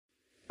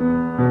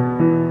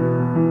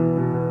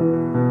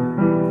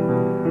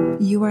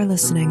You are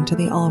listening to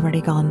the Already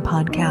Gone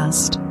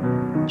podcast,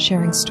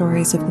 sharing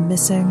stories of the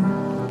missing,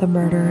 the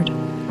murdered,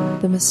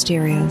 the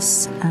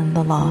mysterious, and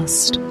the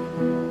lost.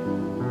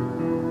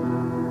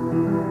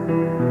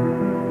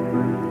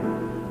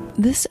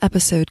 This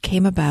episode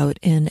came about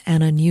in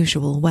an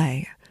unusual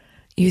way.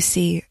 You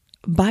see,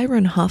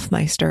 Byron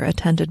Hoffmeister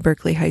attended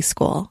Berkley High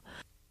School.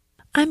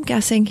 I'm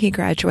guessing he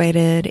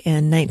graduated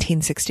in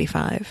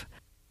 1965,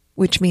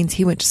 which means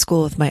he went to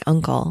school with my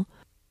uncle.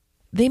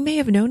 They may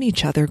have known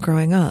each other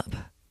growing up.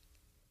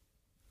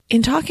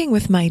 In talking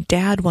with my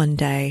dad one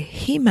day,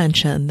 he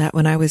mentioned that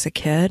when I was a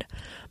kid,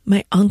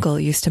 my uncle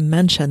used to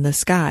mention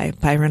this guy,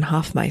 Byron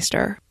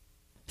Hoffmeister,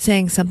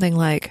 saying something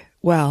like,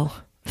 well,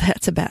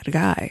 that's a bad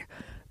guy,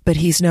 but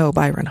he's no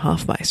Byron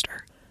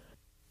Hoffmeister.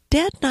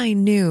 Dad and I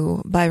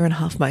knew Byron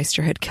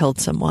Hoffmeister had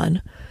killed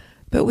someone,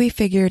 but we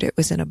figured it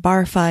was in a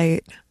bar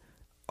fight,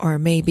 or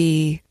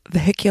maybe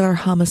vehicular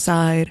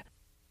homicide,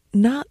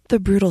 not the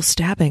brutal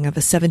stabbing of a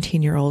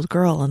 17-year-old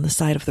girl on the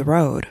side of the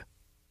road.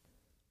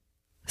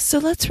 So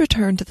let's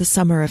return to the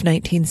summer of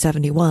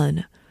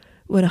 1971,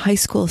 when a high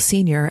school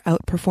senior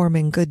out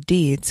performing good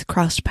deeds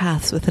crossed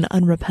paths with an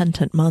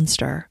unrepentant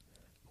monster.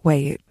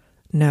 Wait,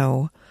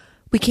 no,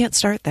 we can't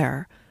start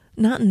there.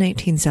 Not in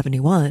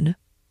 1971,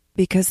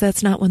 because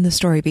that's not when the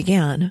story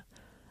began.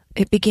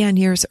 It began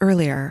years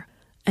earlier,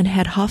 and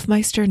had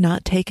Hoffmeister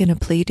not taken a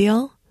plea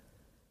deal,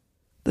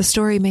 the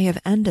story may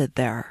have ended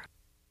there.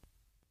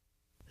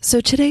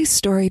 So today's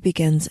story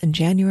begins in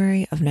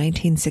January of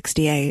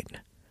 1968,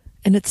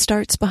 and it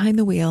starts behind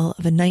the wheel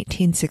of a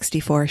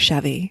 1964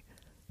 Chevy.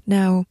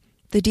 Now,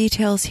 the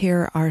details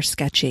here are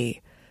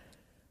sketchy.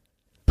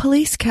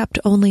 Police kept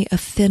only a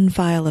thin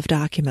file of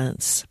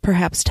documents,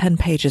 perhaps 10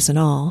 pages in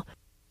all,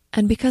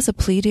 and because a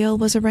plea deal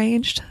was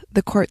arranged,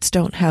 the courts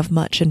don't have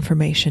much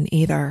information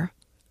either.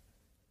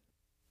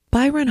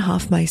 Byron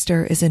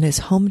Hoffmeister is in his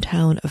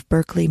hometown of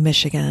Berkley,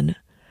 Michigan,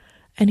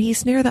 and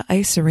he's near the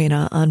ice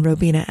arena on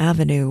Robina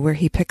Avenue where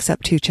he picks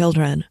up two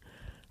children,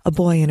 a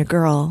boy and a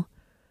girl.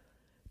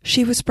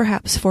 She was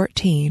perhaps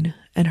 14,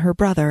 and her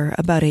brother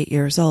about 8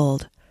 years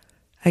old.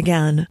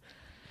 Again,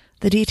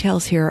 the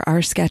details here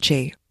are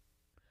sketchy.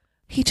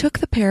 He took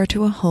the pair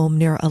to a home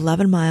near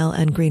 11 Mile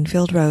and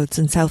Greenfield Roads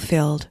in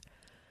Southfield,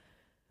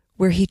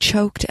 where he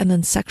choked and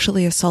then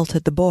sexually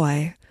assaulted the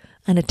boy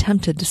and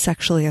attempted to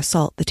sexually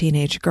assault the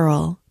teenage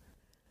girl.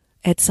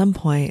 At some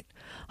point,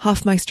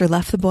 Hoffmeister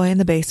left the boy in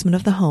the basement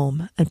of the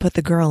home and put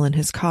the girl in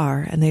his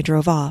car, and they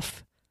drove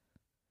off.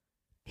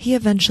 He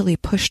eventually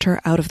pushed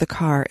her out of the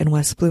car in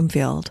West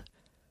Bloomfield.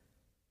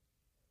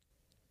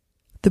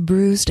 The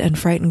bruised and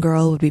frightened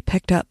girl would be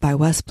picked up by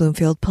West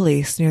Bloomfield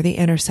police near the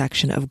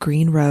intersection of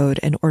Green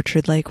Road and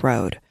Orchard Lake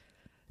Road,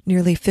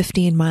 nearly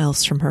 15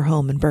 miles from her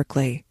home in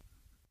Berkley.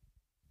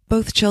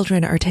 Both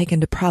children are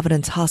taken to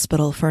Providence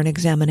Hospital for an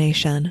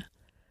examination.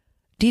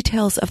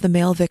 Details of the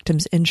male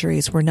victim's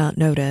injuries were not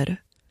noted.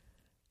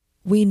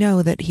 We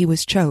know that he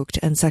was choked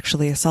and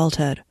sexually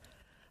assaulted,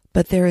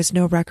 but there is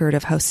no record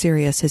of how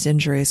serious his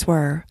injuries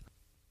were.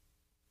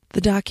 The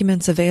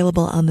documents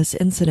available on this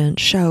incident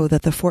show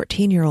that the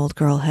 14-year-old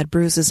girl had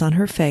bruises on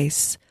her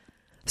face,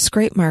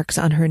 scrape marks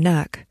on her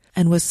neck,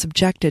 and was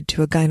subjected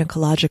to a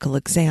gynecological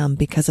exam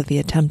because of the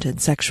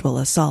attempted sexual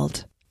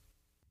assault.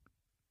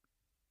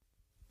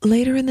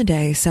 Later in the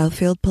day,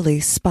 Southfield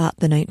police spot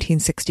the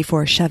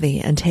 1964 Chevy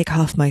and take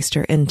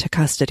Hoffmeister into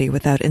custody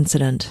without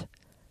incident.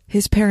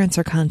 His parents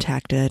are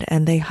contacted,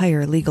 and they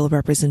hire legal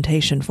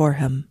representation for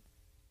him.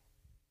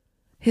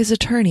 His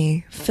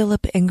attorney,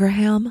 Philip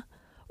Ingraham,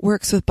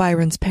 works with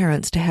Byron's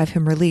parents to have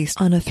him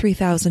released on a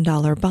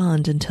 $3,000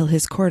 bond until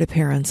his court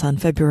appearance on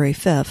February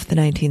 5th,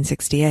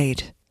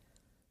 1968.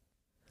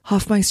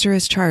 Hoffmeister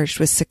is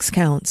charged with 6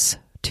 counts,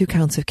 2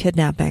 counts of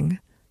kidnapping,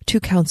 2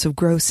 counts of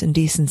gross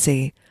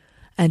indecency,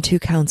 and 2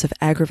 counts of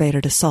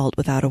aggravated assault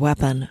without a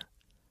weapon.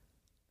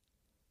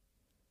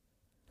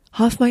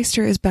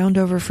 Hoffmeister is bound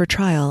over for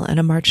trial, and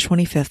a March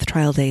 25th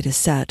trial date is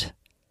set.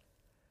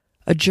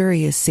 A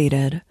jury is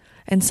seated,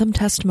 and some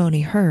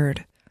testimony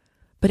heard,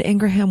 but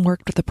Ingraham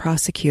worked with the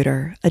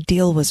prosecutor. A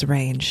deal was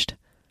arranged.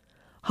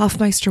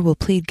 Hoffmeister will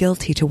plead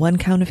guilty to 1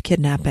 count of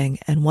kidnapping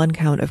and 1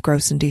 count of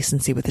gross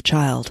indecency with a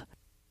child,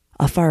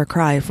 a far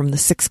cry from the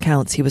 6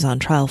 counts he was on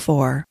trial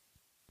for.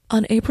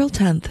 On April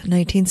 10th,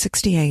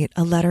 1968,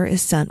 a letter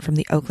is sent from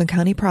the Oakland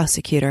County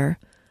prosecutor,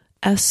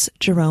 S.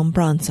 Jerome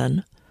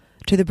Bronson,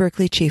 to the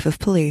Berkley chief of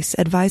police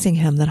advising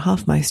him that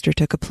Hoffmeister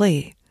took a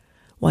plea,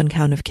 1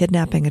 count of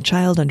kidnapping a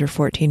child under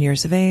 14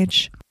 years of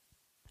age,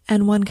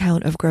 and 1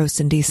 count of gross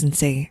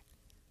indecency.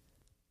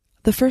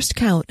 The first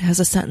count has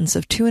a sentence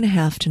of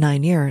 2.5 to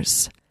 9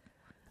 years.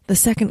 The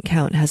second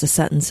count has a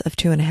sentence of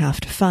 2.5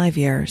 to 5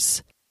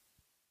 years.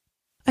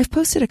 I've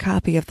posted a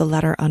copy of the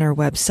letter on our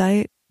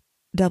website,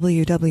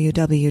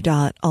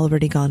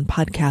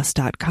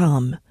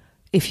 www.alreadygonepodcast.com,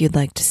 if you'd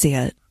like to see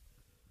it.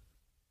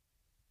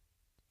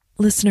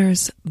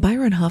 Listeners,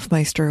 Byron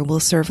Hoffmeister will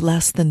serve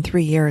less than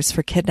 3 years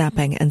for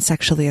kidnapping and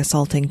sexually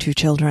assaulting 2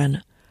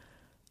 children.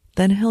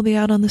 Then he'll be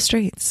out on the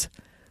streets,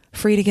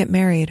 free to get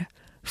married,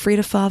 free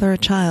to father a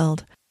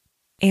child,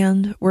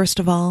 and, worst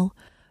of all,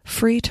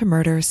 free to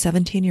murder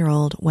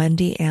 17-year-old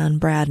Wendy Ann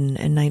Braden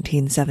in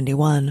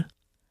 1971.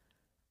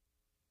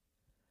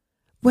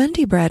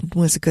 Wendy Braden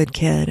was a good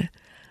kid,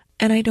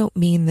 and I don't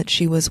mean that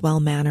she was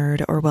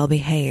well-mannered or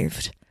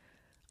well-behaved.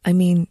 I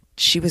mean,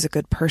 she was a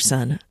good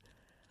person.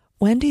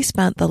 Wendy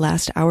spent the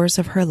last hours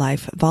of her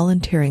life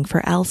volunteering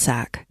for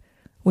ALSAC,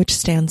 which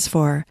stands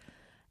for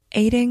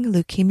Aiding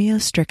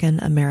Leukemia-Stricken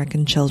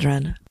American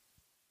Children.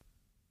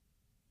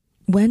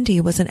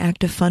 Wendy was an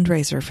active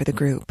fundraiser for the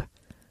group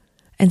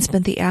and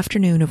spent the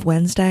afternoon of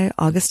Wednesday,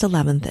 August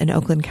 11th in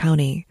Oakland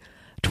County,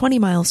 20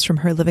 miles from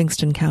her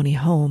Livingston County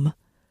home.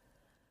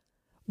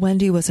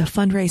 Wendy was a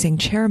fundraising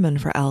chairman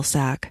for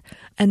ALSAC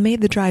and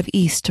made the drive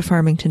east to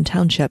Farmington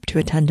Township to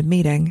attend a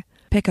meeting,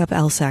 pick up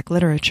ALSAC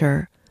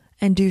literature,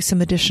 and do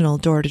some additional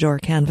door-to-door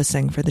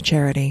canvassing for the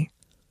charity.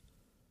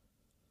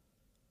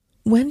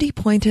 Wendy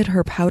pointed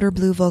her powder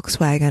blue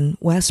Volkswagen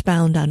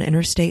westbound on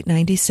Interstate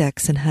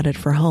 96 and headed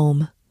for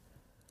home.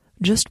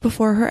 Just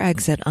before her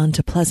exit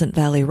onto Pleasant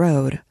Valley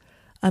Road,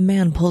 a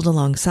man pulled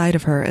alongside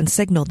of her and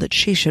signaled that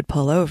she should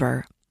pull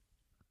over.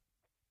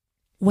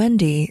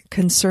 Wendy,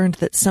 concerned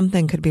that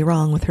something could be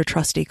wrong with her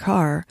trusty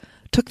car,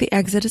 took the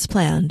exit as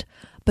planned,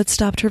 but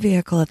stopped her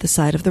vehicle at the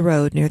side of the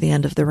road near the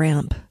end of the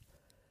ramp.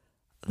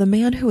 The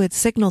man who had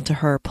signaled to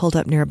her pulled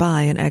up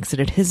nearby and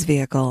exited his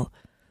vehicle,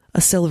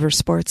 a silver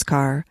sports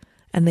car,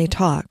 and they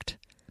talked.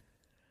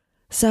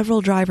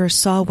 Several drivers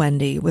saw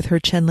Wendy, with her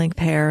chin-length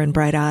hair and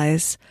bright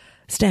eyes,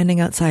 standing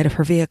outside of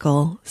her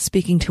vehicle,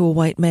 speaking to a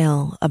white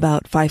male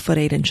about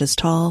 5'8"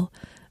 tall,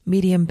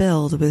 medium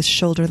build with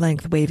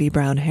shoulder-length wavy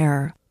brown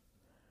hair.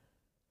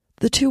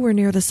 The two were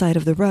near the side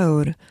of the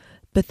road,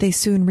 but they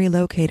soon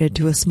relocated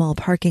to a small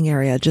parking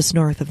area just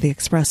north of the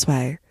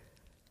expressway.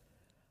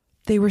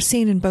 They were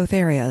seen in both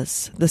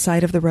areas, the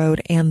side of the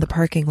road and the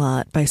parking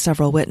lot, by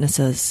several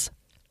witnesses.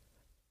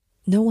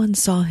 No one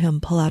saw him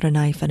pull out a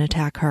knife and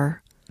attack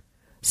her,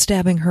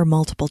 stabbing her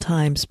multiple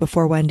times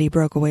before Wendy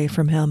broke away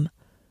from him,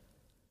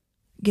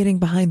 getting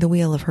behind the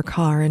wheel of her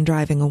car and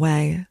driving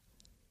away.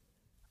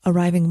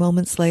 Arriving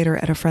moments later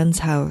at a friend's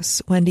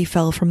house, Wendy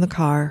fell from the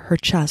car, her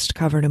chest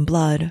covered in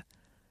blood.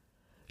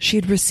 She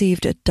had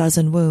received a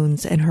dozen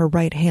wounds, and her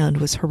right hand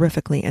was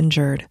horrifically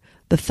injured,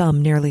 the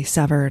thumb nearly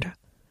severed.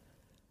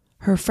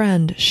 Her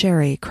friend,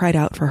 Sherry, cried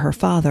out for her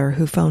father,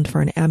 who phoned for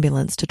an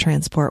ambulance to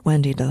transport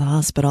Wendy to the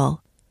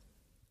hospital.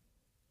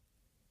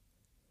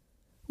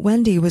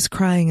 Wendy was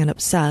crying and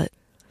upset.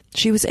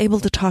 She was able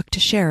to talk to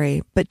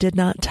Sherry, but did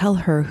not tell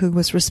her who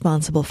was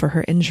responsible for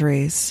her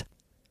injuries.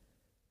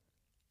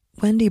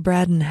 Wendy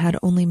Braden had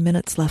only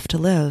minutes left to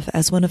live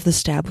as one of the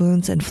stab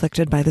wounds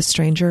inflicted by the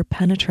stranger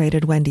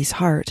penetrated Wendy's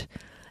heart,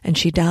 and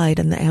she died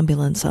in the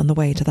ambulance on the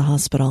way to the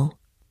hospital.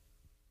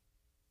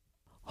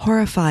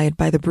 Horrified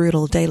by the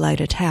brutal daylight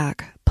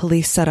attack,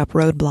 police set up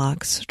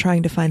roadblocks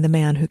trying to find the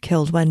man who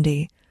killed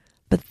Wendy,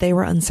 but they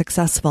were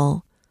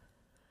unsuccessful.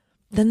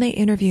 Then they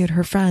interviewed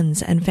her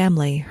friends and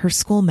family, her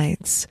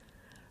schoolmates.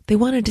 They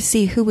wanted to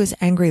see who was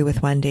angry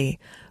with Wendy,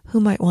 who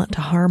might want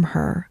to harm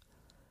her.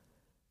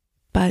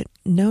 But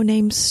no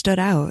names stood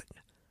out.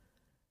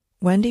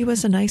 Wendy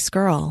was a nice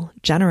girl,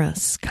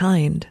 generous,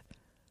 kind.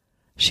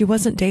 She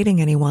wasn't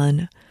dating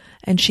anyone,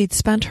 and she'd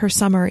spent her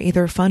summer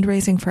either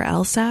fundraising for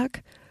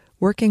ALSAC,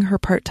 working her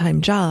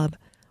part-time job,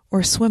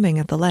 or swimming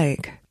at the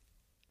lake.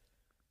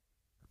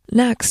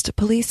 Next,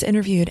 police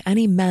interviewed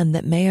any men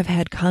that may have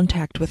had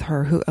contact with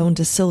her who owned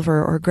a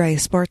silver or gray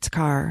sports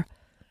car.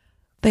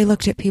 They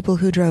looked at people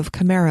who drove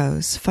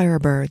Camaros,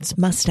 Firebirds,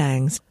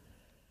 Mustangs.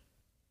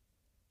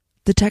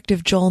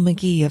 Detective Joel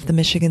McGee of the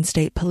Michigan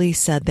State Police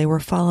said they were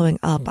following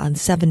up on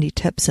 70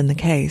 tips in the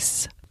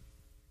case.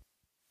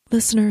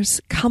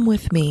 Listeners, come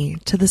with me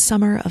to the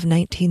summer of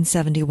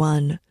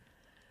 1971,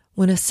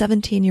 when a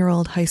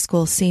 17-year-old high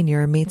school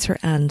senior meets her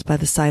end by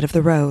the side of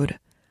the road,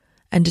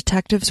 and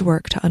detectives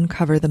work to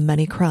uncover the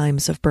many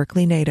crimes of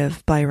Berkley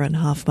native Byron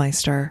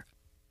Hoffmeister.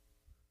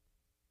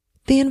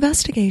 The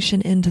investigation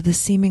into the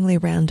seemingly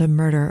random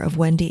murder of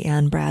Wendy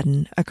Ann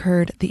Braden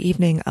occurred the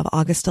evening of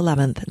August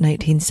 11th,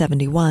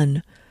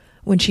 1971,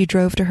 when she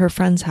drove to her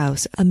friend's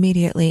house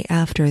immediately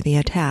after the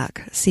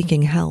attack,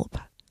 seeking help.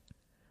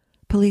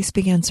 Police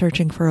began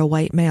searching for a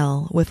white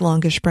male with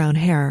longish brown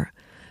hair,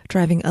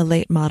 driving a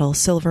late-model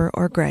silver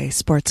or gray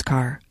sports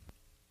car.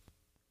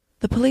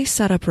 The police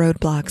set up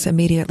roadblocks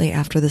immediately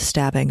after the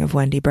stabbing of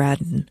Wendy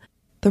Braden.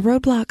 The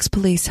roadblocks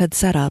police had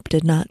set up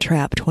did not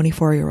trap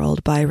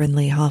 24-year-old Byron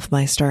Lee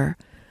Hoffmeister.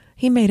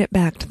 He made it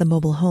back to the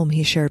mobile home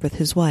he shared with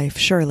his wife,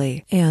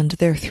 Shirley, and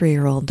their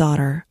 3-year-old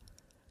daughter.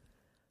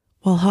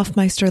 While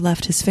Hoffmeister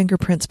left his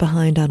fingerprints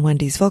behind on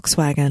Wendy's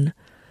Volkswagen,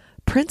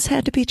 prints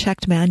had to be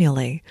checked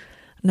manually.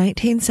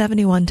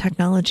 1971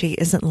 technology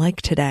isn't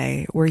like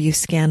today, where you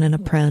scan in a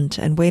print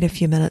and wait a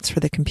few minutes for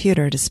the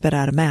computer to spit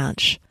out a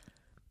match.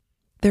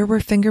 There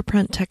were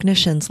fingerprint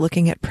technicians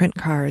looking at print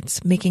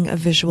cards, making a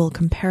visual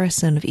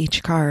comparison of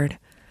each card.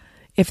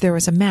 If there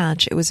was a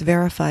match, it was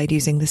verified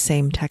using the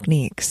same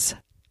techniques.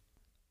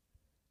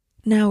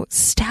 Now,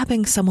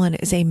 stabbing someone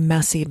is a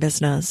messy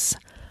business.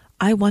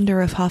 I wonder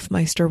if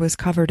Hoffmeister was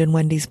covered in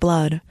Wendy's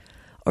blood,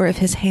 or if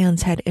his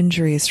hands had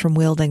injuries from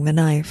wielding the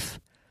knife.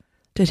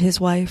 Did his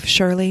wife,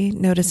 Shirley,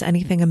 notice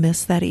anything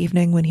amiss that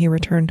evening when he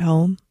returned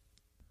home?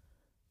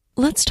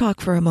 Let's talk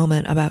for a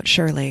moment about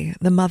Shirley,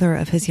 the mother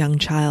of his young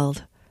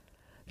child.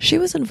 She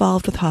was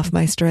involved with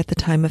Hoffmeister at the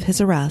time of his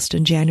arrest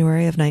in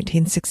January of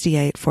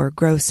 1968 for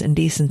gross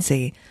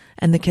indecency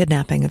and the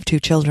kidnapping of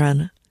 2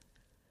 children.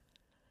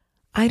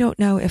 I don't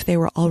know if they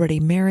were already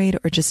married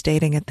or just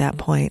dating at that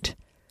point.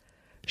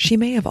 She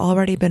may have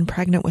already been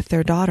pregnant with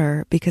their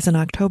daughter because in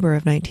October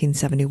of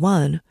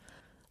 1971,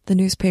 the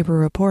newspaper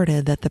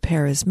reported that the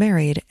pair is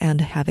married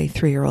and have a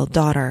 3-year-old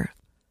daughter.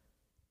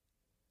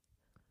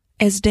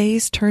 As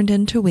days turned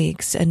into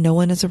weeks and no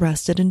one is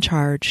arrested and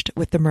charged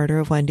with the murder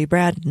of Wendy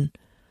Braden,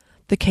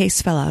 the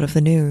case fell out of the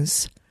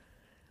news.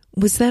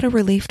 Was that a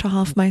relief to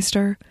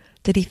Hoffmeister?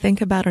 Did he think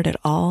about it at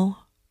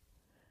all?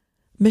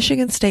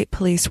 Michigan State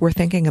Police were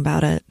thinking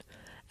about it,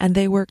 and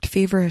they worked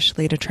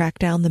feverishly to track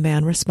down the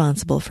man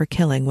responsible for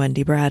killing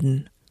Wendy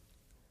Braden.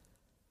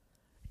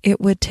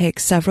 It would take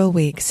several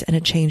weeks and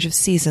a change of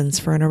seasons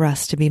for an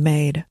arrest to be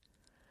made.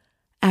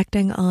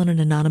 Acting on an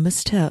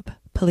anonymous tip,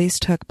 police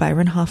took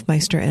Byron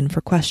Hoffmeister in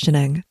for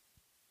questioning.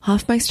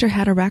 Hoffmeister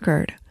had a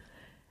record.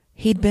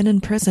 He'd been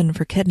in prison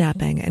for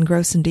kidnapping and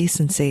gross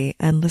indecency,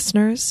 and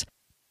listeners,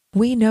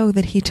 we know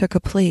that he took a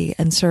plea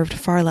and served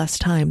far less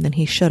time than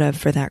he should have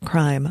for that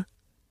crime.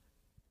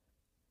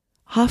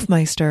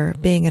 Hoffmeister,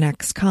 being an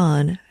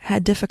ex-con,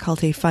 had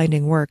difficulty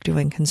finding work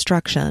doing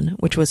construction,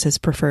 which was his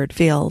preferred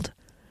field.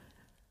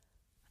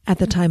 At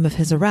the time of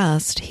his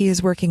arrest, he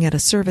is working at a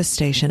service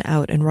station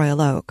out in Royal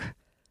Oak.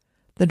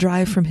 The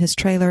drive from his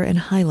trailer in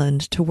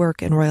Highland to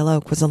work in Royal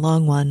Oak was a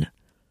long one.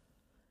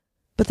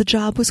 But the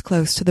job was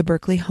close to the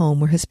Berkley home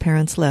where his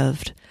parents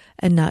lived,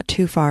 and not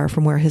too far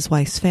from where his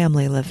wife's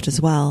family lived as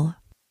well.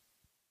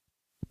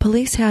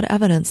 Police had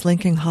evidence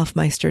linking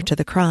Hoffmeister to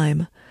the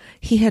crime.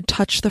 He had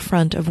touched the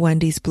front of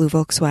Wendy's blue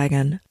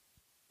Volkswagen.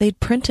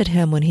 They'd printed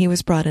him when he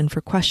was brought in for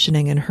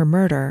questioning in her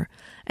murder,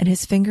 and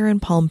his finger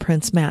and palm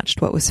prints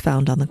matched what was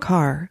found on the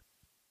car.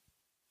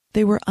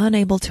 They were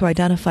unable to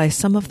identify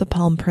some of the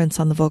palm prints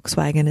on the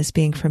Volkswagen as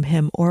being from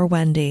him or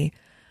Wendy.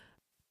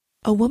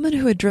 A woman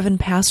who had driven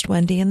past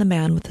Wendy and the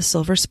man with the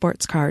silver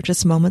sports car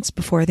just moments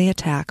before the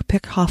attack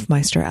picked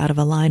Hoffmeister out of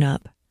a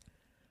lineup.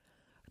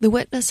 The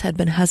witness had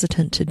been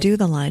hesitant to do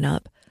the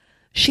lineup.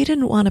 She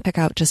didn't want to pick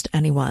out just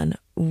anyone.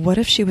 What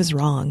if she was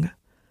wrong?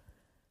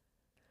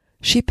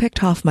 She picked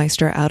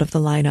Hoffmeister out of the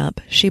lineup.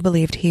 She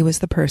believed he was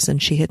the person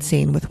she had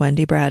seen with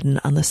Wendy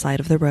Braden on the side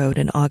of the road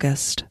in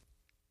August.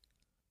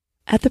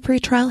 At the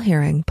pretrial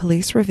hearing,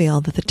 police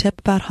revealed that the tip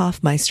about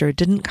Hoffmeister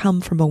didn't come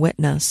from a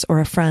witness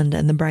or a friend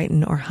in the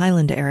Brighton or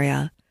Highland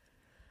area.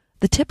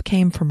 The tip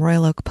came from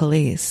Royal Oak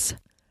Police.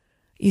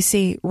 You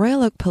see,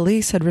 Royal Oak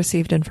Police had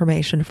received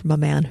information from a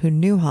man who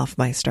knew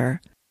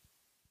Hoffmeister.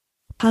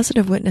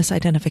 Positive witness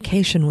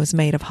identification was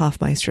made of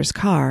Hoffmeister's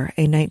car,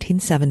 a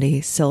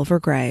 1970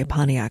 silver-gray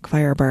Pontiac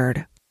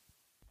Firebird.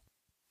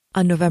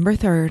 On November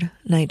 3,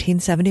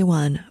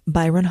 1971,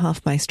 Byron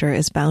Hoffmeister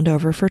is bound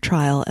over for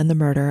trial in the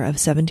murder of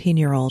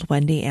 17-year-old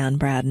Wendy Ann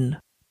Braden.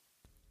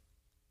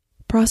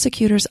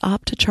 Prosecutors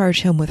opt to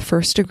charge him with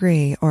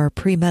first-degree or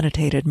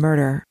premeditated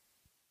murder.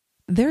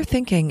 Their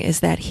thinking is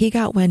that he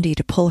got Wendy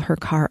to pull her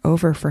car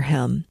over for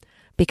him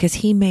because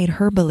he made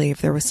her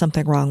believe there was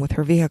something wrong with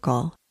her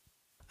vehicle.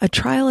 A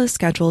trial is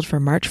scheduled for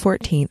March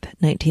 14,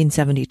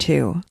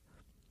 1972.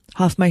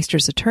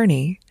 Hoffmeister's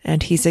attorney,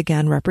 and he's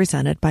again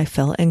represented by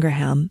Phil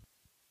Ingraham,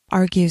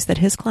 argues that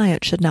his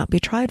client should not be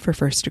tried for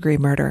first-degree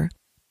murder.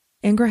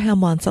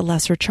 Ingraham wants a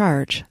lesser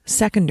charge,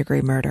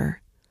 second-degree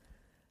murder.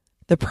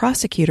 The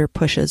prosecutor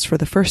pushes for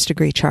the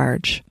first-degree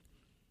charge.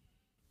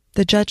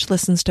 The judge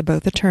listens to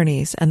both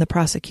attorneys, and the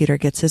prosecutor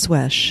gets his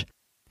wish.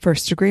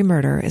 First-degree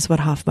murder is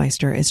what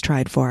Hoffmeister is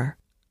tried for.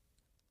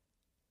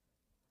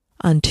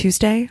 On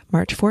Tuesday,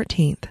 March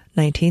 14,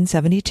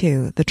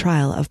 1972, the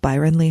trial of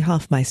Byron Lee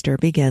Hoffmeister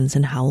begins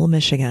in Howell,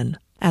 Michigan,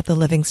 at the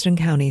Livingston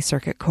County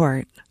Circuit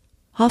Court.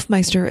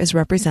 Hoffmeister is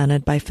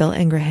represented by Phil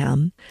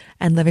Ingraham,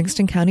 and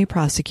Livingston County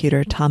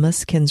Prosecutor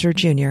Thomas Kinzer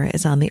Jr.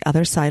 is on the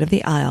other side of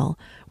the aisle,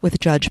 with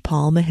Judge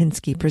Paul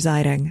Mahinsky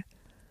presiding.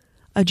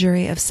 A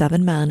jury of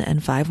 7 men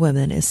and 5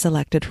 women is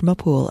selected from a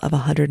pool of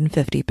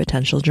 150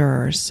 potential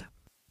jurors.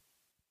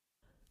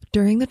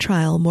 During the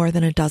trial, more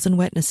than a dozen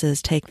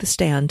witnesses take the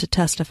stand to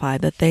testify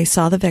that they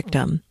saw the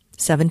victim,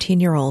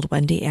 17-year-old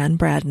Wendy Ann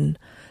Braden,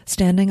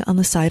 standing on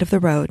the side of the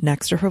road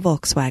next to her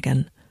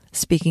Volkswagen,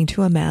 speaking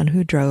to a man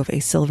who drove a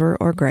silver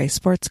or gray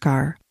sports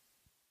car.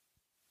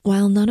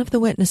 While none of the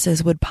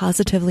witnesses would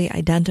positively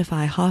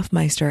identify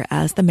Hoffmeister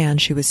as the man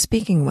she was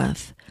speaking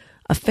with,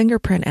 a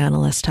fingerprint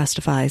analyst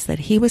testifies that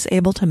he was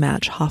able to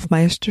match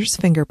Hoffmeister's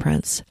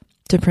fingerprints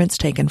to prints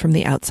taken from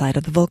the outside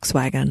of the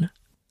Volkswagen.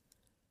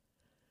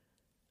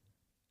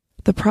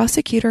 The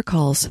prosecutor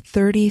calls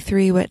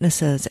 33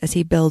 witnesses as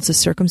he builds a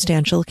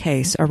circumstantial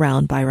case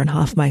around Byron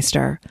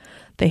Hoffmeister.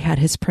 They had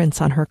his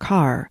prints on her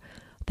car.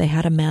 They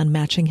had a man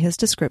matching his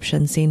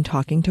description seen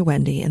talking to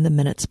Wendy in the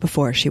minutes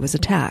before she was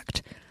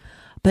attacked.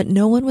 but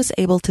no one was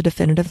able to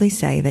definitively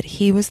say that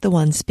he was the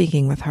one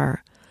speaking with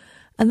her.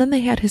 And then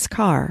they had his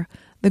car,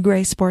 the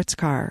gray sports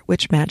car,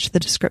 which matched the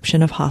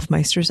description of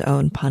Hoffmeister's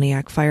own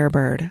Pontiac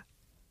Firebird.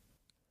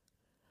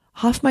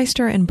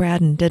 Hoffmeister and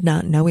Braden did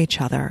not know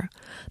each other.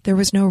 There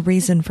was no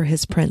reason for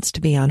his prints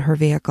to be on her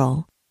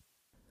vehicle.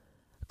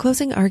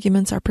 Closing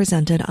arguments are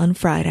presented on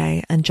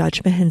Friday, and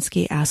Judge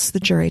Mahinsky asks the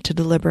jury to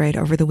deliberate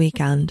over the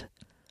weekend.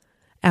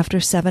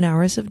 After 7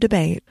 hours of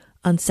debate,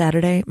 on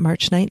Saturday,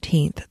 March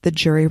 19th, the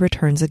jury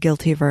returns a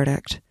guilty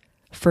verdict: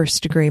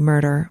 first-degree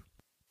murder.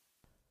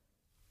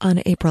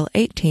 On April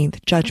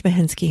 18th, Judge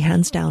Mahinsky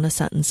hands down a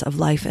sentence of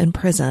life in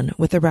prison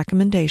with the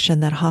recommendation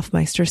that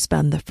Hoffmeister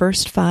spend the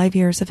first 5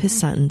 years of his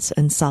sentence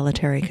in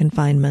solitary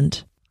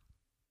confinement.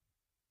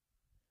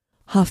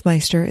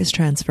 Hoffmeister is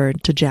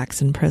transferred to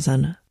Jackson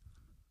Prison.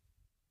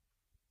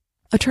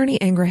 Attorney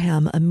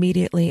Ingraham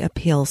immediately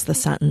appeals the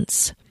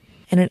sentence,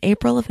 and in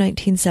April of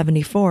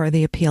 1974,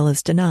 the appeal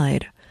is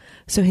denied,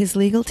 so his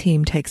legal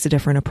team takes a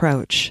different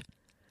approach.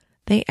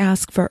 They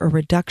ask for a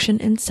reduction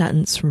in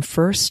sentence from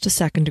first to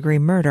second-degree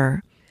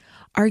murder,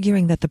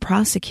 arguing that the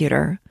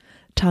prosecutor,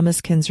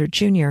 Thomas Kinzer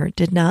Jr.,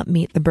 did not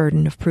meet the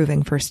burden of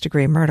proving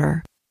first-degree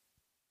murder.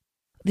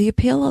 The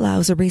appeal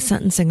allows a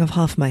resentencing of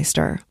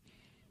Hoffmeister.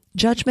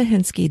 Judge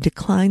Mahinsky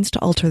declines to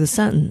alter the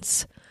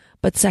sentence,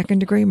 but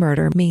second-degree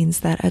murder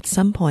means that at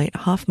some point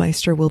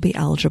Hoffmeister will be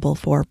eligible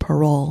for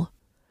parole.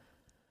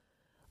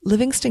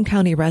 Livingston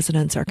County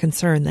residents are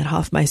concerned that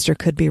Hoffmeister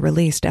could be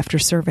released after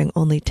serving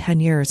only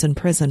 10 years in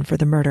prison for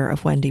the murder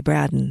of Wendy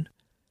Braden.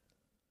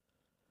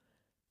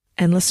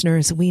 And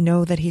listeners, we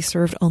know that he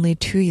served only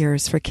 2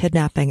 years for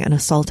kidnapping and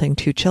assaulting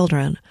 2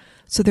 children,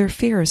 so their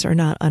fears are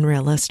not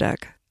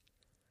unrealistic.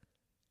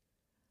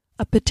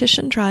 A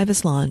petition drive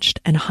is launched,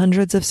 and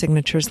hundreds of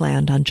signatures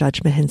land on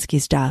Judge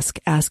Mahinsky's desk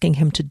asking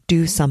him to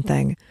do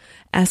something,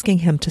 asking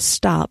him to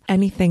stop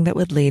anything that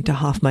would lead to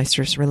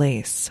Hoffmeister's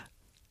release.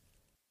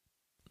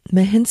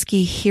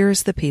 Mahinsky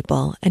hears the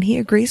people, and he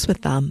agrees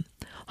with them.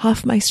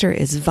 Hoffmeister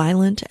is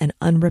violent and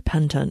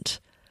unrepentant.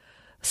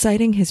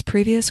 Citing his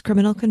previous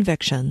criminal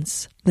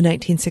convictions, the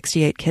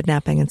 1968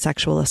 kidnapping and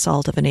sexual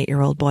assault of an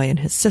 8-year-old boy and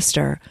his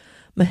sister,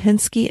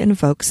 Mahinsky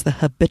invokes the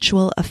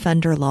habitual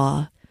offender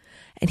law,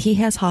 and he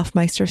has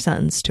Hoffmeister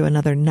sentenced to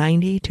another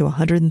 90 to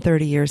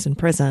 130 years in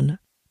prison.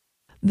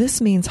 This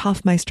means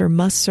Hoffmeister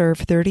must serve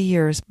 30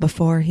 years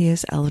before he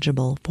is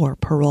eligible for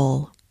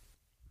parole.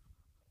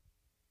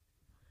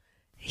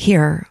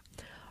 Here,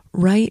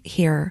 right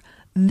here,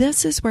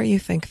 this is where you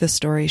think the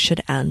story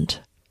should end.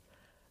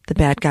 The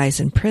bad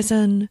guy's in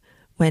prison,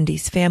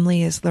 Wendy's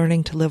family is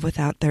learning to live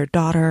without their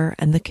daughter,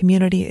 and the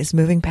community is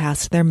moving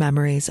past their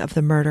memories of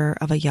the murder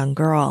of a young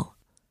girl.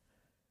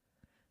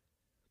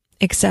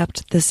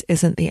 Except this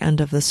isn't the end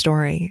of the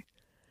story.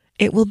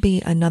 It will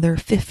be another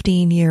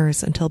 15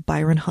 years until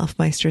Byron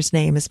Hoffmeister's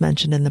name is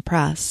mentioned in the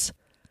press.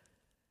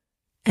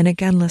 And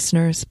again,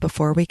 listeners,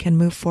 before we can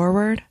move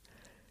forward,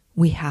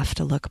 we have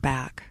to look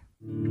back.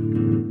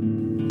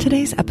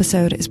 Today's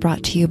episode is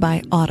brought to you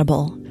by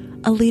Audible,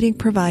 a leading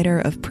provider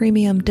of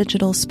premium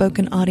digital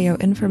spoken audio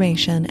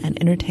information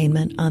and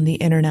entertainment on the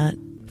internet.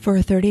 For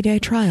a 30-day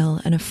trial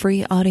and a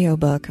free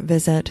audiobook,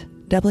 visit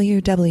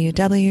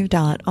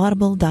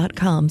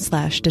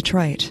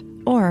www.audible.com/Detroit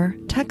or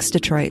text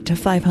Detroit to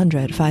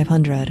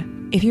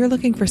 500-500. If you're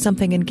looking for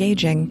something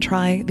engaging,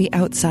 try The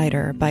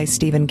Outsider by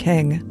Stephen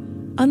King.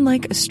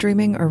 Unlike a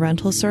streaming or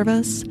rental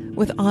service,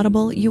 with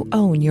Audible you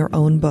own your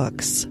own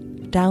books.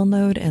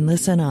 Download and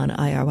listen on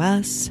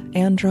iOS,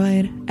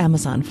 Android,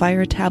 Amazon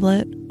Fire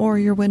Tablet, or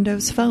your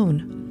Windows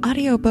Phone.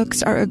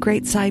 Audiobooks are a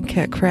great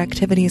sidekick for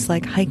activities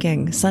like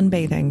hiking,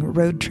 sunbathing,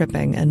 road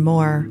tripping, and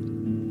more.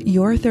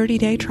 Your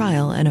 30-day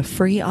trial and a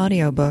free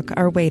audiobook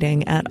are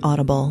waiting at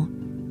Audible.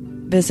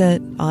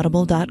 Visit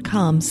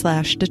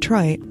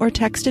audible.com/Detroit or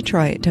text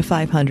Detroit to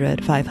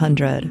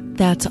 500-500.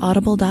 That's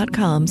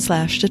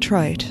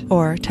audible.com/Detroit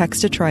or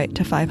text Detroit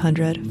to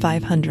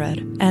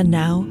 500-500. And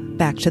now,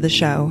 back to the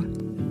show.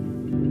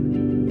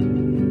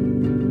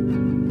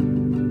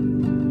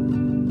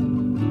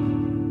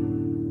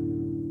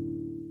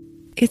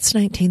 It's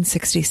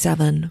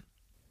 1967.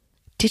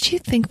 Did you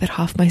think that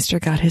Hoffmeister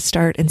got his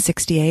start in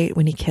 68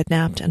 when he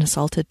kidnapped and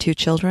assaulted 2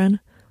 children?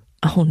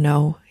 Oh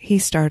no, he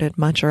started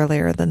much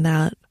earlier than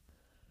that.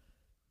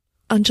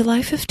 On July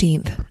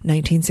 15th,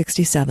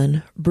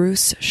 1967,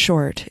 Bruce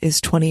Short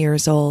is 20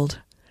 years old,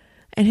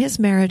 and his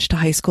marriage to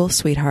high school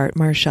sweetheart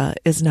Marcia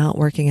is not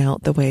working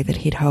out the way that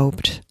he'd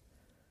hoped.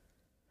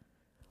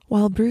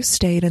 While Bruce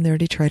stayed in their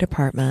Detroit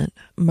apartment,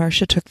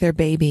 Marcia took their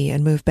baby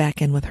and moved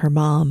back in with her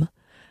mom,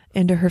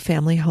 into her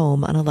family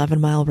home on 11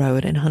 Mile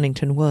Road in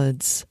Huntington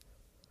Woods.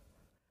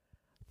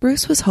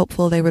 Bruce was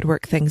hopeful they would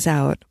work things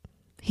out.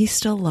 He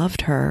still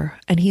loved her,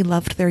 and he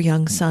loved their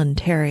young son,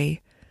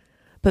 Terry.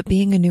 But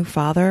being a new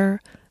father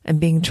and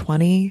being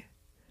 20,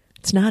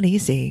 it's not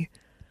easy.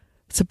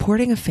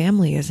 Supporting a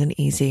family isn't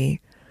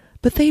easy,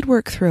 but they'd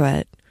work through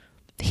it.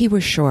 He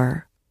was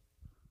sure.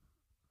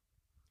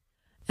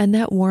 And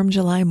that warm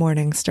July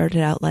morning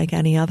started out like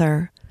any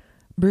other.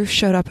 Bruce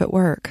showed up at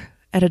work,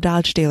 at a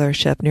Dodge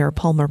dealership near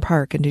Palmer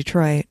Park in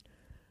Detroit.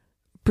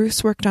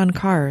 Bruce worked on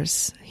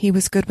cars. He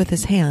was good with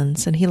his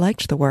hands, and he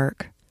liked the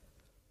work.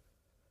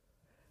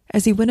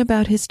 As he went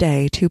about his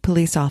day, 2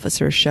 police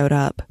officers showed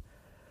up.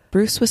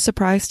 Bruce was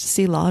surprised to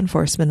see law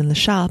enforcement in the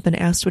shop and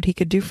asked what he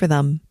could do for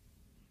them.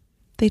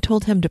 They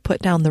told him to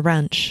put down the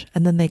wrench,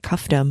 and then they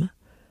cuffed him.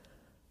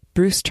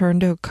 Bruce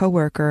turned to a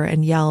coworker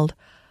and yelled,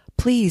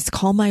 "Please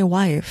call my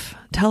wife.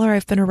 Tell her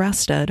I've been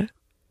arrested."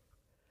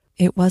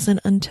 It wasn't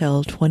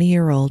until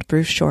 20-year-old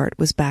Bruce Short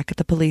was back at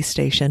the police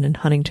station in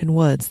Huntington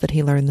Woods that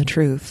he learned the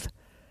truth.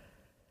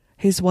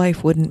 His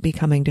wife wouldn't be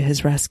coming to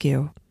his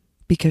rescue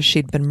because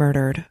she'd been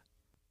murdered.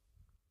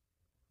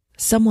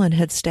 Someone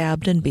had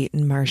stabbed and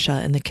beaten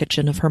Marcia in the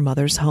kitchen of her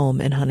mother's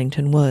home in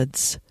Huntington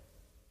Woods.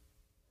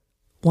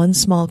 One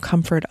small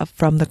comfort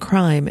from the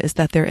crime is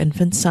that their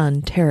infant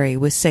son, Terry,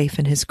 was safe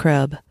in his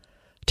crib.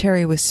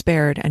 Terry was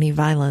spared any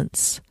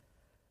violence.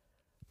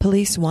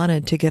 Police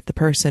wanted to get the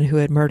person who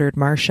had murdered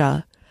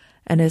Marcia,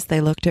 and as they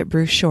looked at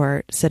Bruce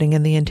Short sitting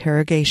in the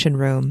interrogation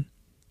room,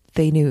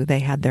 they knew they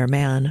had their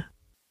man.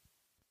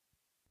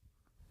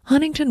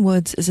 Huntington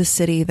Woods is a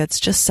city that's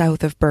just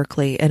south of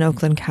Berkley in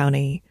Oakland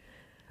County.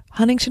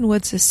 Huntington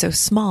Woods is so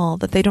small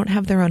that they don't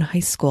have their own high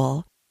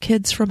school.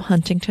 Kids from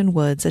Huntington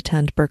Woods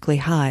attend Berkley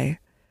High.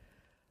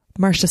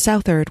 Marcia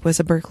Southard was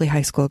a Berkley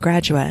High School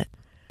graduate,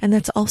 and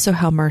that's also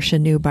how Marcia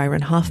knew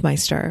Byron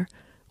Hoffmeister.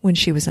 When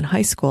she was in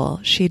high school,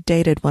 she'd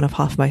dated one of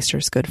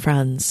Hoffmeister's good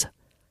friends.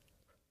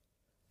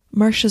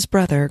 Marcia's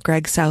brother,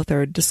 Greg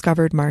Southard,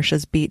 discovered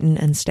Marcia's beaten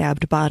and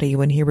stabbed body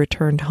when he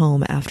returned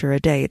home after a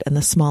date in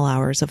the small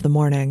hours of the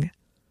morning.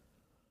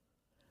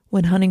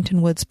 When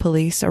Huntington Woods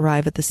police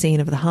arrive at the scene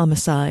of the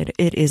homicide,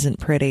 it isn't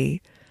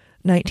pretty.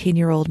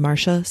 19-year-old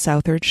Marcia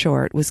Southard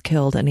Short was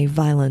killed in a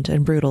violent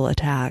and brutal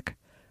attack.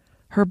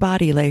 Her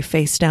body lay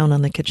face down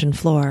on the kitchen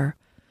floor,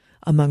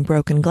 among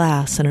broken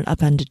glass and an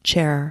upended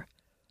chair.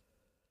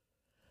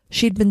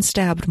 She'd been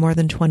stabbed more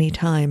than 20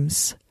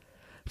 times.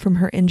 From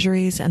her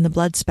injuries and the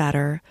blood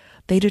spatter,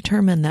 they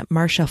determined that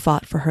Marcia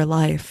fought for her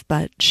life,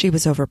 but she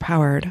was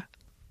overpowered.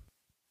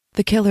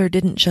 The killer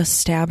didn't just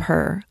stab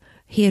her.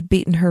 He had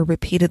beaten her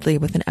repeatedly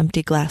with an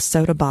empty glass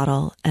soda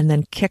bottle and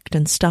then kicked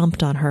and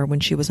stomped on her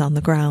when she was on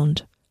the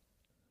ground.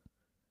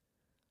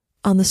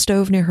 On the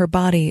stove near her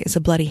body is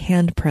a bloody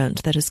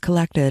handprint that is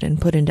collected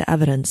and put into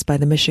evidence by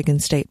the Michigan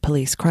State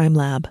Police Crime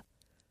Lab.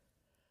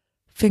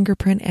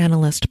 Fingerprint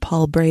analyst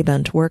Paul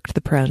Brabant worked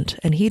the print,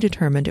 and he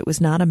determined it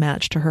was not a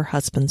match to her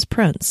husband's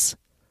prints.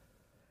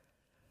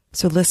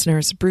 So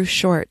listeners, Bruce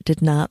Short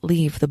did not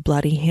leave the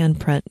bloody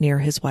handprint near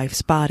his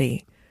wife's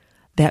body.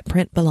 That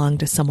print belonged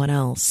to someone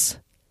else.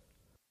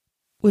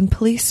 When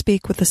police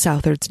speak with the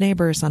Southards'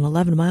 neighbors on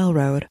 11 Mile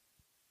Road,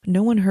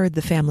 no one heard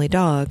the family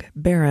dog,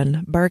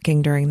 Baron,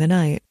 barking during the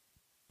night,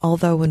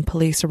 although when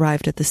police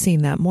arrived at the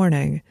scene that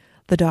morning,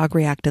 the dog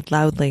reacted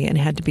loudly and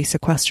had to be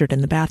sequestered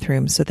in the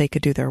bathroom so they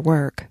could do their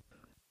work.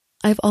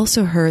 I've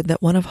also heard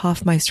that one of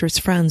Hoffmeister's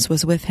friends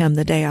was with him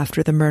the day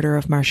after the murder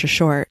of Marcia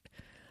Short.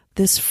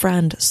 This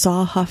friend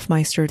saw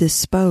Hoffmeister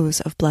dispose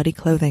of bloody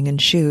clothing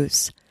and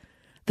shoes.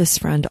 This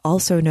friend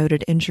also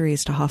noted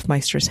injuries to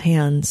Hoffmeister's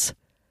hands.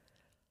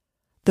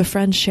 The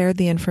friend shared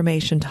the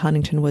information to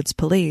Huntington Woods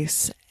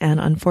police, and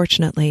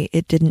unfortunately,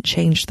 it didn't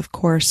change the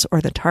course or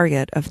the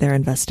target of their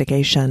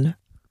investigation.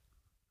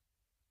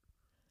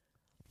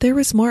 There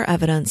was more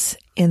evidence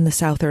in the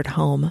Southard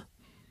home.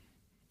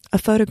 A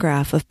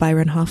photograph of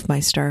Byron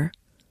Hoffmeister.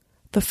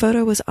 The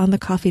photo was on the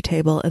coffee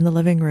table in the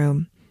living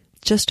room,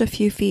 just a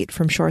few feet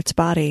from Short's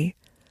body.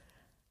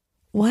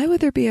 Why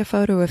would there be a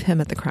photo of him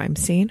at the crime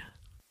scene?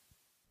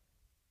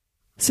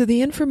 So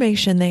the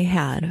information they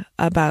had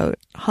about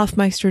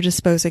Hoffmeister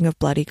disposing of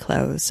bloody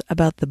clothes,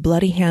 about the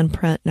bloody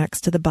handprint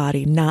next to the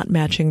body not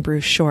matching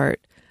Bruce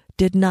Short,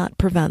 did not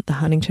prevent the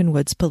Huntington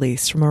Woods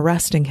police from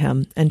arresting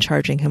him and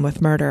charging him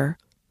with murder.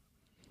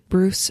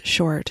 Bruce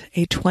Short,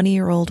 a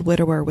 20-year-old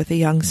widower with a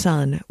young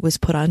son, was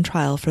put on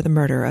trial for the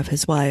murder of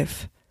his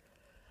wife.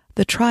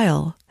 The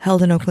trial,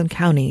 held in Oakland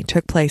County,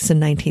 took place in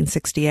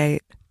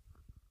 1968.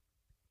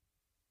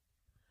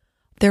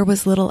 There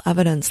was little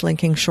evidence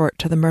linking Short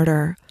to the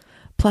murder,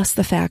 plus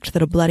the fact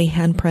that a bloody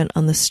handprint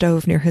on the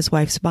stove near his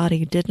wife's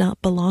body did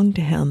not belong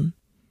to him.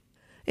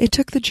 It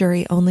took the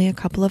jury only a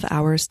couple of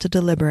hours to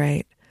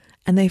deliberate,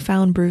 and they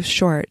found Bruce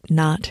Short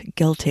not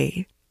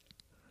guilty.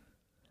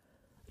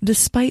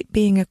 Despite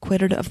being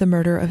acquitted of the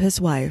murder of his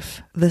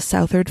wife, the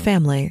Southard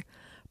family,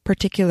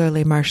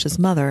 particularly Marcia's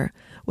mother,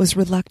 was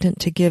reluctant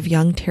to give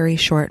young Terry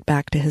Short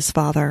back to his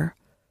father.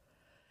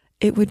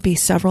 It would be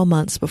several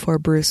months before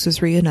Bruce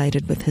was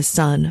reunited with his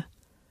son.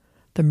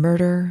 The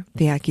murder,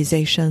 the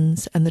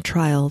accusations, and the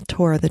trial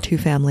tore the two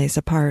families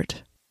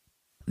apart.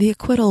 The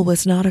acquittal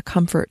was not a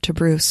comfort to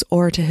Bruce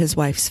or to his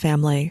wife's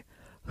family.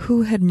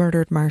 Who had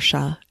murdered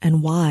Marcia,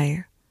 and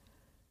why?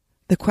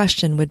 The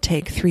question would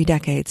take 3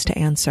 decades to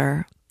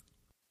answer.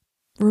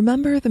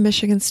 Remember the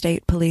Michigan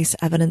State Police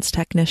evidence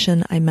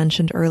technician I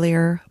mentioned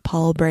earlier,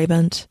 Paul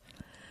Brabant?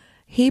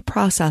 He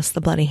processed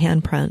the bloody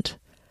handprint.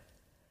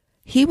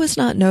 He was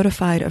not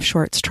notified of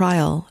Short's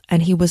trial,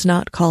 and he was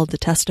not called to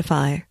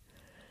testify.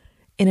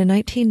 In a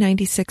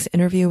 1996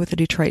 interview with the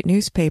Detroit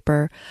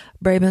newspaper,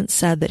 Brabant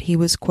said that he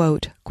was,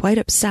 quote, quite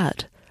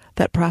upset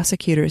that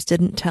prosecutors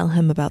didn't tell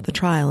him about the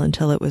trial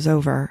until it was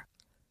over.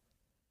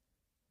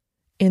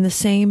 In the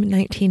same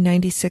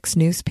 1996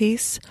 news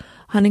piece,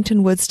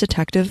 Huntington Woods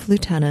Detective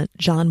Lieutenant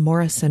John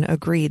Morrison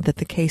agreed that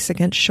the case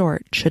against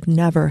Short should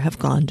never have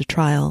gone to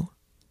trial.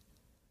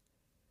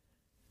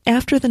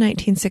 After the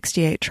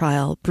 1968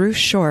 trial, Bruce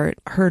Short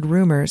heard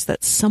rumors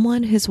that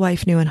someone his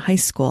wife knew in high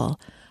school,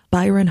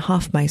 Byron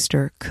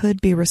Hoffmeister,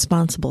 could be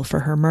responsible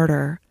for her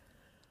murder.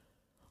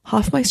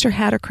 Hoffmeister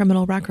had a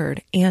criminal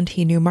record, and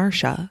he knew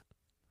Marcia.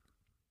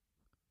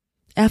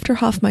 After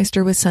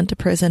Hoffmeister was sent to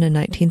prison in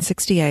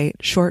 1968,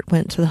 Short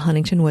went to the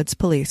Huntington Woods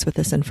Police with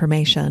this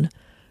information,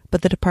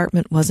 but the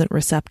department wasn't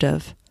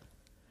receptive.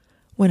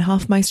 When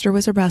Hoffmeister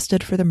was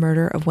arrested for the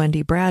murder of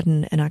Wendy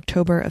Braden in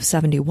October of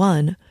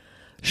 '71,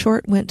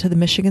 Short went to the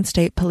Michigan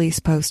State Police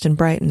Post in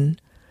Brighton.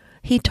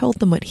 He told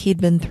them what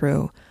he'd been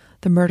through,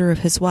 the murder of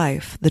his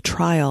wife, the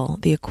trial,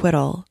 the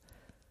acquittal.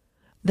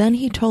 Then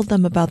he told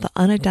them about the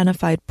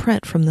unidentified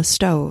print from the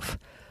stove,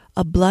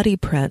 a bloody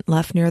print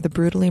left near the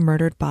brutally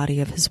murdered body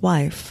of his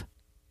wife.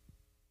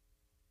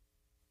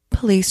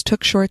 Police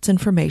took Short's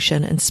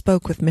information and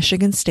spoke with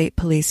Michigan State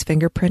Police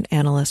fingerprint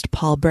analyst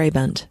Paul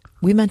Brabant.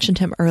 We mentioned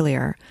him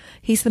earlier.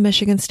 He's the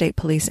Michigan State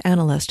Police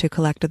analyst who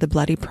collected the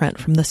bloody print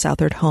from the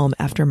Southard home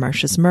after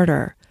Marcia's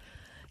murder.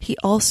 He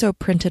also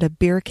printed a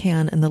beer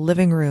can in the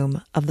living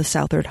room of the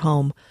Southard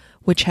home,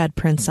 which had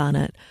prints on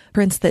it,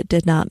 prints that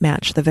did not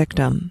match the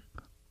victim.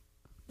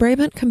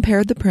 Brabant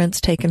compared the prints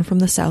taken from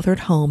the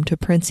Southard home to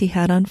prints he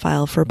had on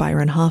file for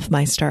Byron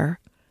Hoffmeister.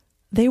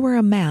 They were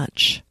a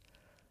match.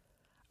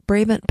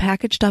 Brabant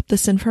packaged up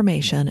this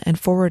information and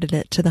forwarded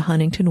it to the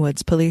Huntington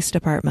Woods Police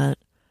Department.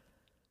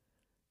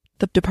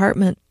 The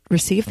department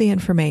received the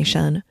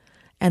information,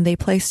 and they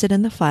placed it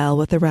in the file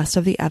with the rest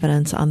of the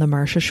evidence on the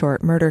Marcia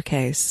Short murder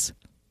case.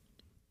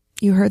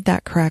 You heard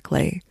that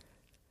correctly.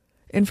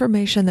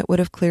 Information that would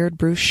have cleared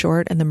Bruce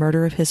Short and the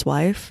murder of his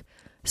wife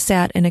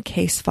sat in a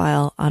case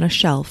file on a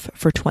shelf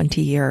for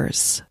 20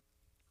 years.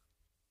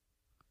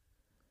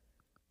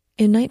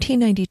 In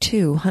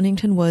 1992,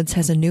 Huntington Woods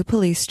has a new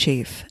police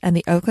chief, and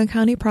the Oakland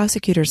County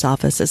Prosecutor's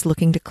Office is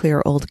looking to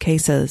clear old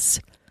cases.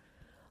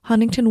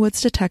 Huntington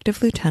Woods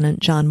Detective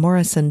Lieutenant John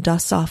Morrison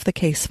dusts off the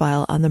case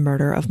file on the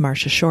murder of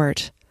Marcia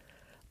Short,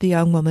 the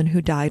young woman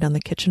who died on the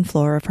kitchen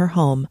floor of her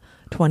home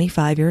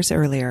 25 years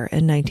earlier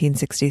in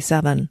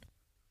 1967.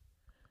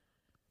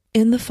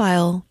 In the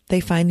file,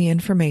 they find the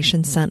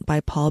information sent by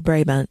Paul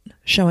Brabant,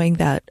 showing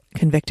that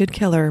convicted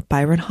killer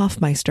Byron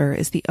Hoffmeister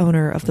is the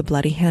owner of the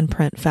bloody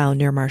handprint found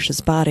near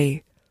Marcia's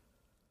body.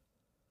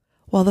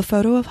 While the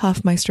photo of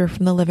Hoffmeister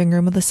from the living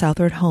room of the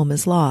Southard home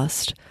is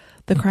lost,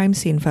 the crime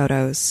scene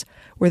photos,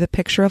 where the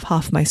picture of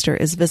Hoffmeister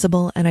is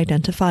visible and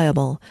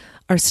identifiable,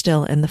 are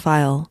still in the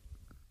file.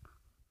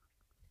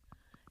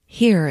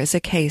 Here is a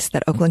case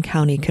that Oakland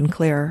County can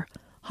clear.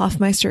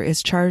 Hoffmeister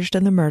is charged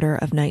in the murder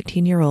of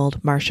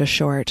 19-year-old Marcia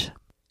Short.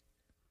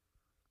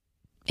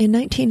 In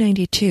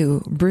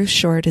 1992, Bruce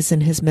Short is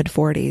in his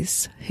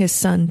mid-40s. His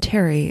son,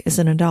 Terry, is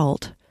an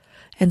adult,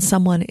 and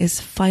someone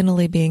is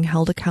finally being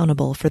held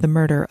accountable for the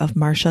murder of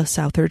Marcia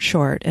Southard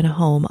Short in a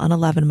home on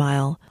 11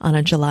 Mile on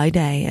a July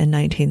day in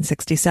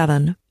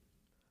 1967.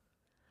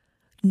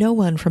 No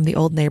one from the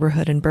old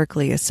neighborhood in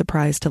Berkley is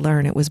surprised to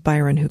learn it was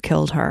Byron who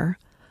killed her.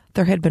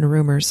 There had been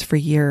rumors for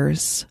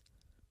years.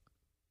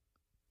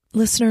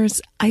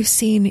 Listeners, I've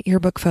seen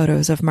yearbook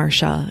photos of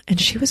Marcia, and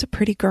she was a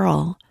pretty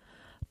girl.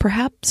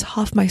 Perhaps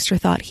Hoffmeister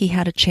thought he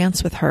had a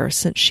chance with her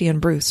since she and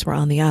Bruce were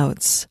on the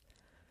outs.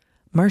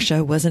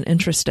 Marcia wasn't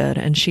interested,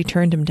 and she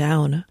turned him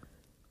down.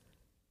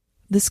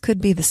 This could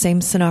be the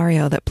same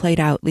scenario that played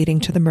out leading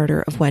to the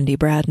murder of Wendy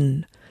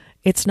Braden.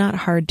 It's not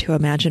hard to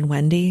imagine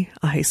Wendy,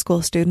 a high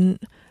school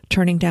student,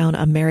 turning down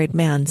a married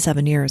man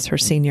 7 years her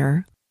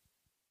senior.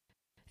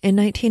 In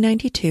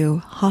 1992,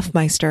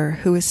 Hoffmeister,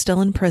 who is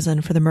still in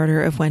prison for the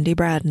murder of Wendy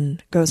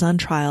Braden, goes on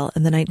trial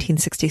in the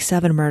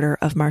 1967 murder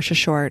of Marcia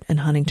Short in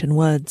Huntington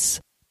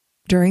Woods.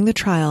 During the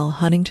trial,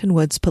 Huntington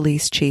Woods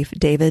Police Chief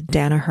David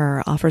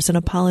Danaher offers an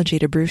apology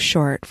to Bruce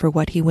Short for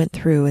what he went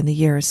through in the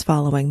years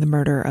following the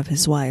murder of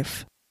his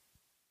wife.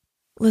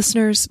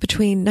 Listeners,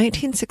 between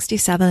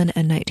 1967 and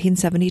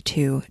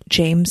 1972,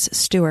 James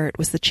Stewart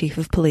was the chief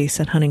of police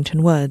at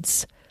Huntington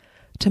Woods.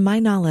 To my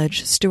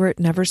knowledge, Stewart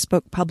never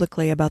spoke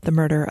publicly about the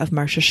murder of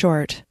Marcia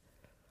Short.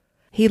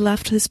 He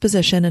left his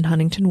position in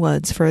Huntington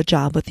Woods for a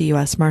job with the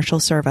U.S.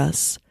 Marshal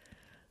Service.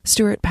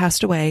 Stewart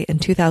passed away in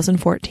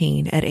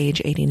 2014 at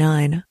age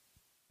 89.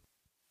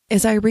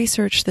 As I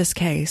researched this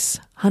case,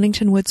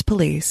 Huntington Woods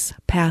Police,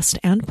 past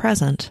and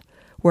present,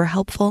 were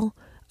helpful,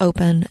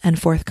 open,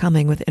 and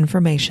forthcoming with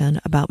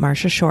information about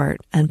Marcia Short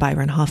and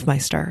Byron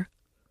Hoffmeister.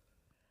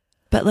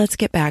 But let's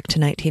get back to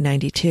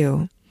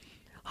 1992.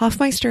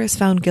 Hoffmeister is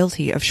found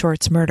guilty of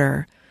Short's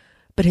murder,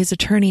 but his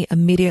attorney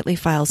immediately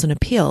files an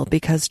appeal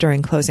because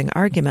during closing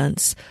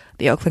arguments,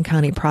 the Oakland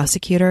County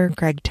prosecutor,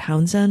 Greg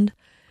Townsend,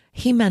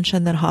 He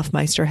mentioned that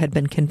Hoffmeister had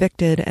been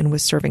convicted and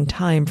was serving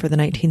time for the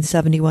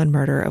 1971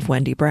 murder of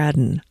Wendy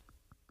Braden.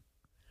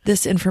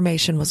 This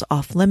information was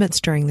off limits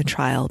during the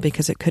trial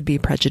because it could be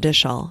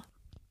prejudicial.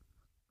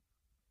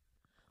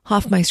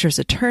 Hoffmeister's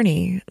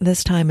attorney,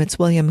 this time it's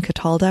William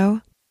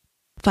Cataldo,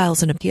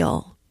 files an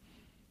appeal.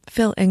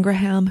 Phil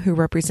Ingraham, who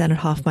represented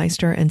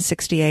Hoffmeister in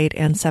 68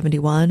 and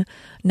 71,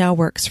 now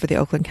works for the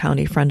Oakland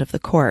County Friend of the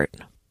Court.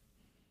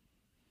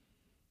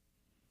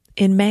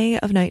 In May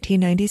of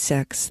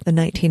 1996, the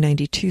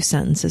 1992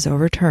 sentence is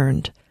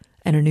overturned,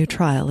 and a new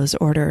trial is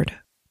ordered.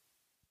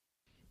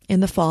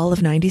 In the fall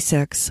of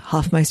 96,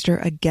 Hoffmeister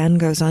again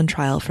goes on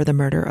trial for the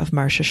murder of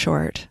Marcia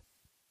Short.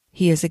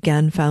 He is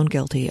again found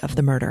guilty of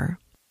the murder.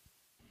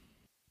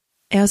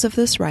 As of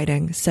this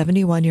writing,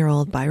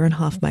 71-year-old Byron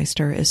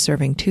Hoffmeister is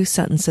serving 2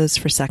 sentences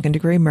for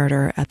second-degree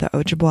murder at the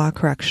Ojibwa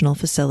Correctional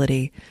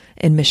Facility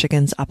in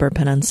Michigan's Upper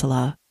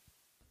Peninsula.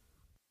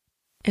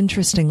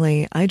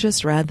 Interestingly, I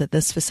just read that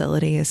this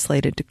facility is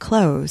slated to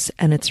close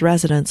and its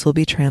residents will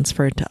be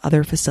transferred to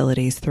other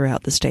facilities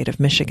throughout the state of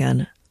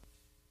Michigan.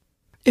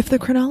 If the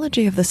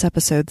chronology of this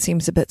episode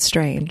seems a bit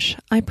strange,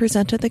 I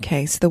presented the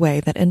case the way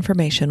that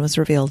information was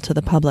revealed to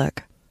the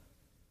public.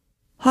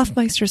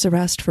 Hoffmeister's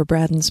arrest for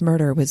Braden's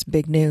murder was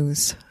big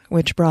news,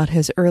 which brought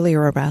his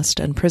earlier arrest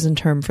and prison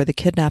term for the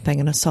kidnapping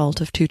and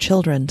assault of 2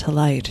 children to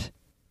light.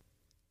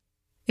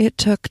 It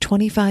took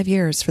 25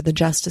 years for the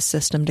justice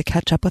system to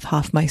catch up with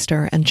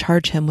Hoffmeister and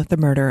charge him with the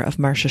murder of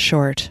Marcia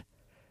Short.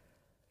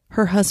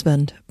 Her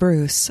husband,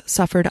 Bruce,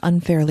 suffered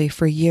unfairly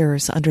for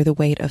years under the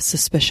weight of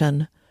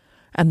suspicion,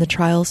 and the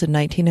trials in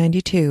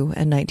 1992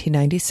 and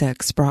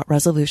 1996 brought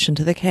resolution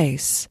to the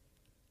case.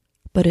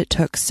 But it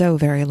took so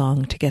very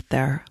long to get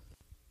there.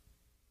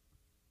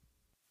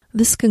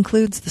 This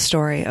concludes the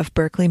story of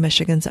Berkley,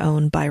 Michigan's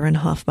own Byron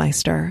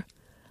Hoffmeister,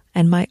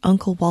 and my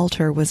Uncle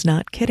Walter was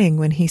not kidding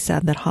when he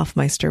said that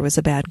Hoffmeister was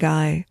a bad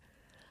guy.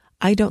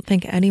 I don't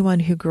think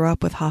anyone who grew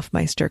up with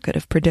Hoffmeister could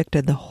have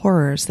predicted the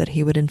horrors that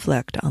he would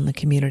inflict on the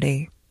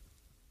community.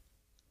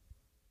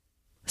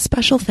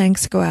 Special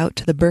thanks go out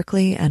to the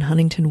Berkley and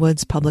Huntington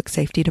Woods Public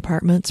Safety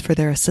Departments for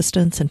their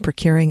assistance in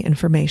procuring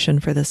information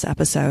for this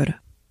episode.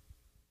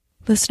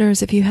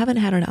 Listeners, if you haven't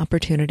had an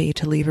opportunity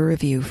to leave a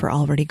review for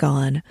Already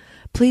Gone,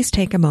 please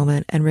take a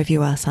moment and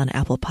review us on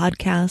Apple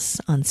Podcasts,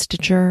 on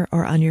Stitcher,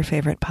 or on your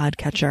favorite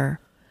podcatcher.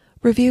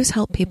 Reviews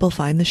help people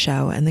find the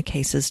show and the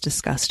cases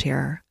discussed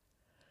here.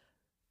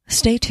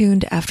 Stay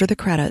tuned after the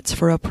credits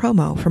for a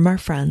promo from our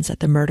friends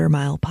at the Murder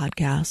Mile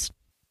podcast.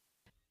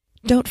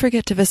 Don't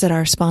forget to visit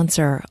our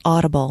sponsor,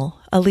 Audible,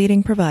 a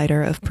leading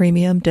provider of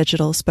premium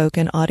digital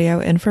spoken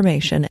audio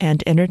information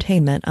and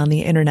entertainment on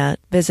the internet.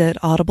 Visit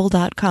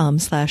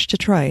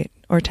audible.com/Detroit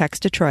or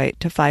text Detroit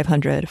to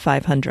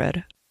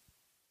 500-500.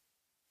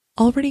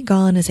 Already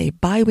Gone is a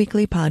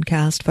bi-weekly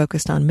podcast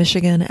focused on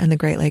Michigan and the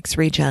Great Lakes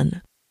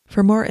region.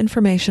 For more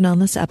information on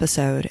this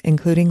episode,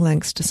 including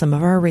links to some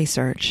of our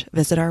research,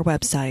 visit our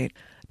website,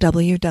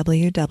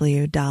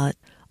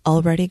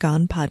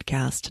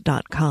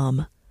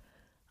 www.alreadygonepodcast.com.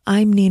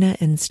 I'm Nina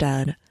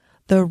Instead,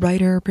 the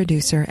writer,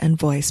 producer, and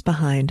voice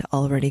behind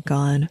Already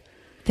Gone.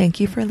 Thank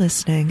you for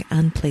listening,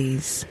 and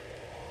please,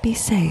 be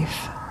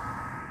safe.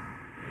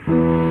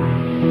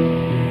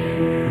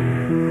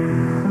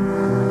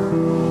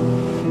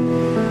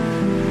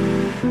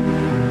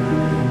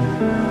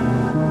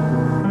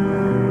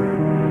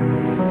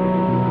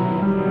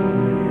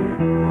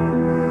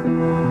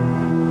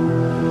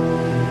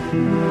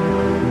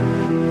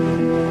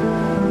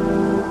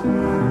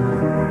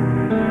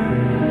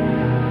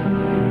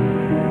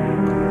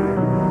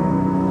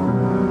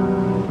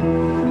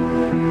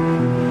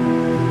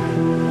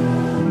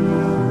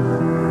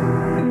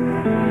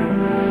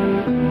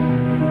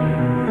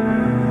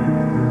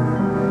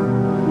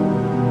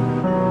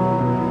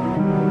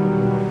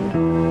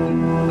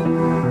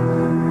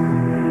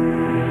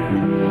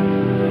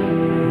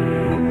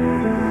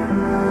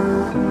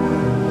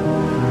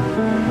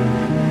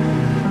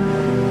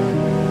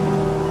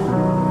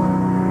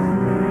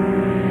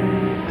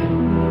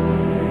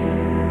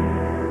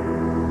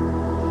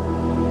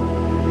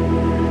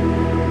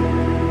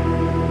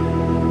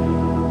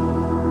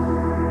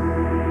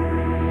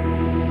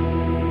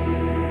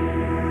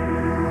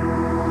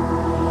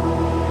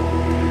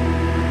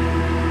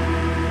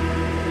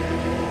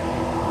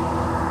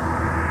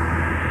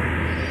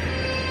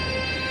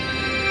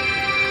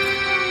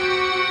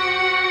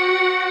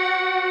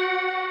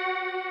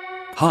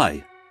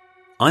 Hi,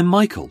 I'm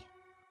Michael,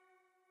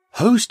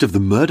 host of the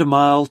Murder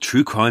Mile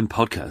True Crime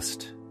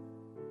Podcast,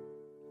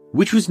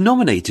 which was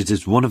nominated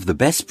as one of the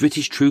best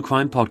British true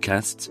crime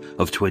podcasts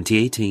of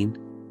 2018,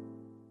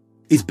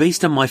 is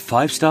based on my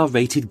 5-star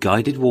rated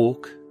guided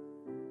walk,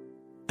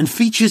 and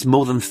features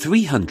more than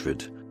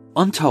 300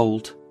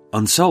 untold,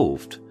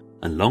 unsolved,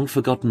 and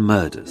long-forgotten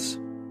murders,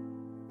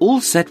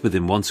 all set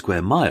within 1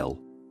 square mile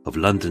of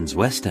London's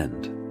West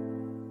End.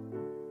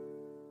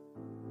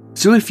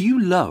 So if you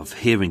love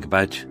hearing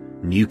about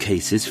new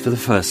cases for the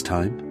first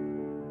time,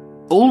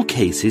 old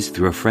cases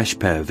through a fresh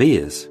pair of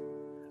ears,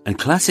 and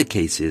classic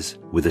cases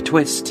with a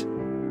twist,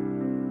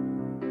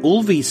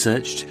 All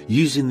researched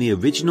using the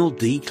original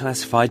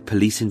declassified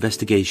police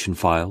investigation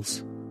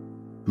files,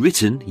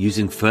 written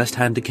using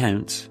first-hand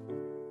accounts,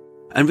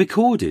 and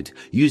recorded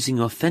using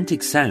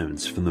authentic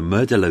sounds from the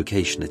murder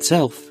location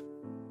itself,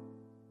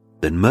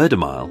 then Murder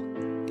Mile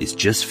is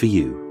just for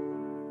you.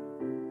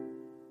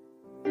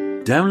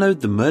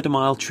 Download the Murder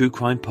Mile True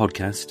Crime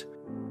Podcast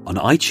on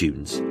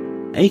iTunes,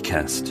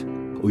 Acast,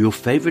 or your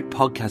favorite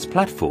podcast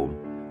platform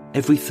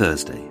every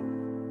Thursday.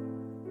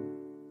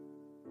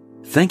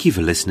 Thank you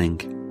for listening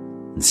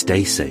and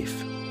stay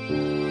safe.